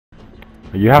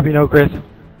Are you happy now, Chris?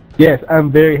 Yes,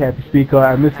 I'm very happy, Speaker.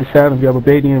 I miss the sound of your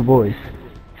Barbadian voice.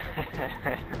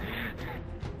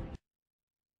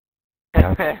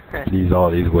 Please, all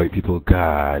these white people,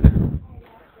 God.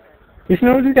 You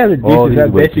know what you gotta do is I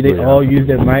bet you they all use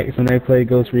their mics when they play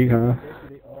Ghost Recon.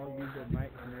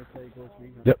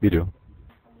 Yep, you do.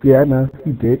 Yeah, I know.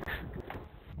 You dicks.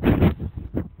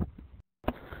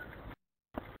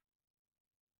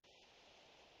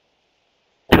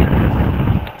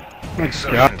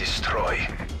 Search and destroy.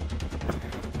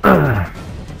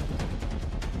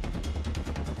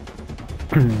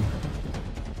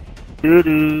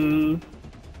 Doo-doo.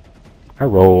 I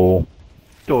roll.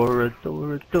 Dora,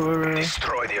 Dora, Dora.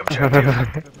 Destroy the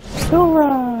objective.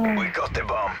 Dora! We got the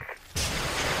bomb.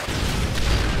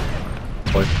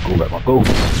 Go, Batman, go.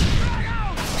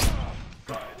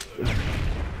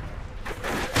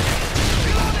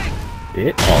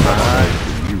 It? Oh,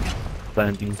 nice. You.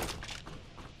 Landing.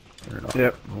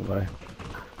 Yep. Okay.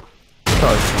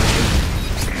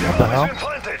 What the hell?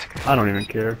 Planted. I don't even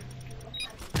care.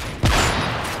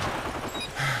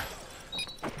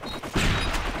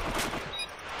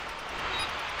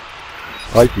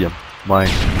 I see him. Mine.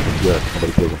 Yeah,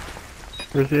 somebody killed him.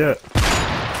 Where's he at?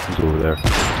 He's over there.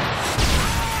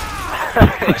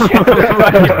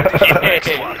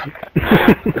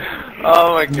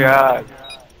 Oh my god.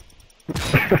 I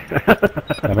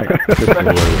think Chris knows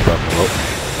what we're talking about.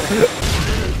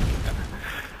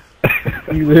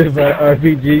 You live by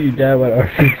RPG, you die by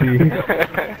RPG.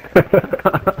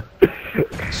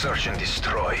 Search and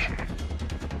destroy.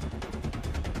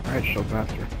 Alright, show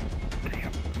master.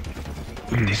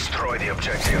 Destroy the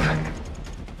objective.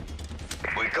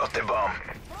 We got the bomb.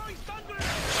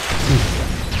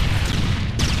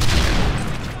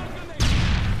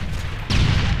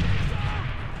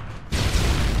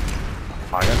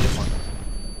 I got this one.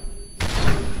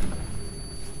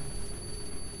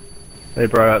 They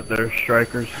brought out their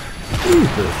strikers.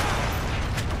 Jesus.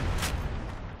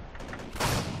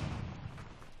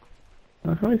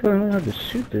 How are you gonna learn how to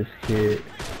shoot this kid?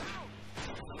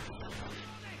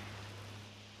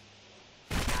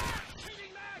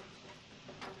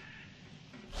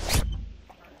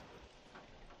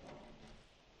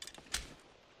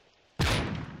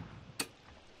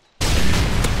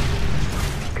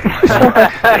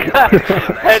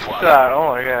 Headshot, oh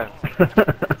my god.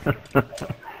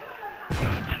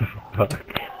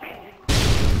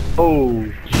 Oh.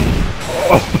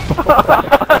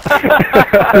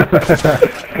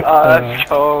 Oh, that's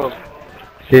cold.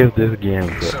 Save this game.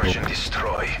 Search and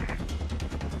destroy.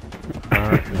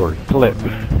 Or clip.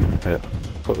 Yeah.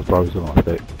 Clip is probably still on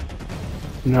stick.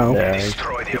 No. Yeah,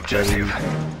 Destroy the objective.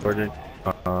 ordered.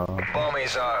 Bomb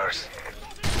is ours.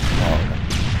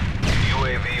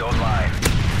 UAV online.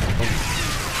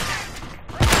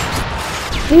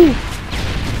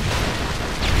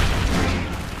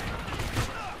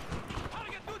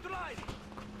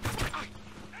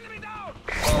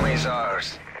 Bomb is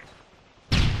ours.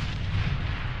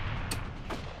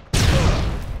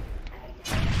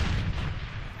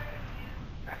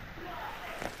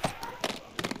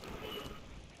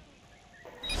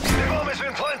 The bomb has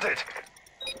been planted.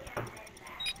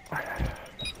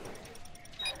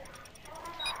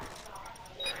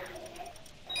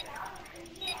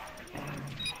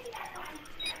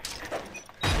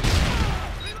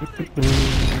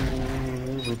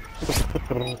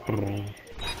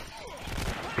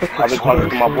 I've been talking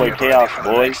to my boy Chaos,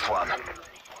 boy.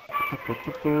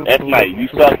 That's night, you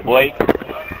suck, boy.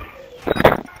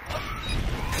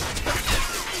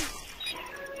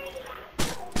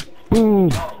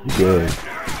 Boom. You good.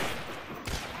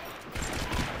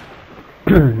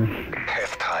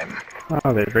 Half time.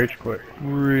 Oh, they rage quit.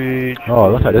 Reach.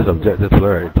 Oh, look at this objective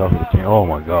blur at the top of the king. Oh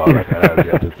my god, look at that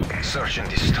objective. Search and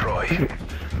destroy.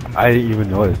 I didn't even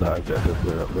notice that objective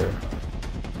blur up there.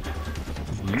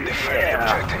 Defend the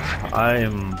objective. I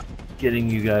am getting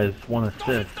you guys one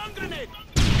assist.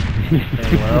 And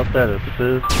without that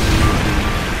assist,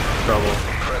 trouble.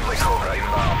 Friendly Cobra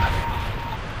inbound.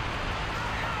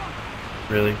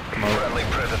 Really? Come on. Friendly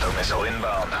Predator missile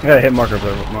inbound. I got a hit marker,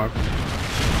 but mark.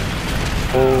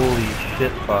 Holy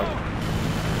shit, fuck.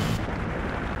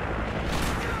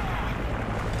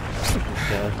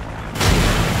 Okay.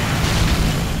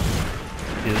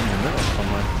 He's in the middle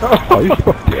somewhere. Oh, you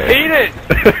fucked it. Beat it!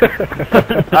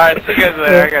 Alright, see you guys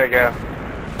later, I gotta go.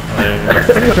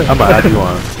 I'm gonna add you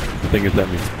on. The thing is that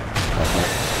me.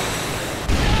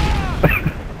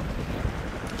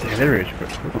 Yeah, they rage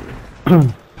quit.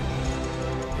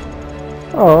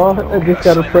 Oh, I just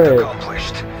got a prayer.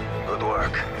 Accomplished. Good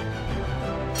work.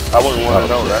 I wouldn't want to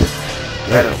know that.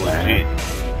 That is legit.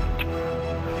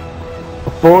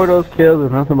 4 of those kills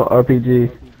is nothing but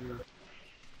RPG.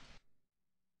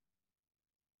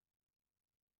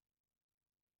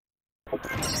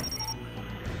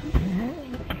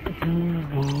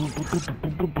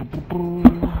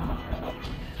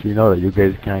 So you know that you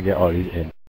guys can't get all these in.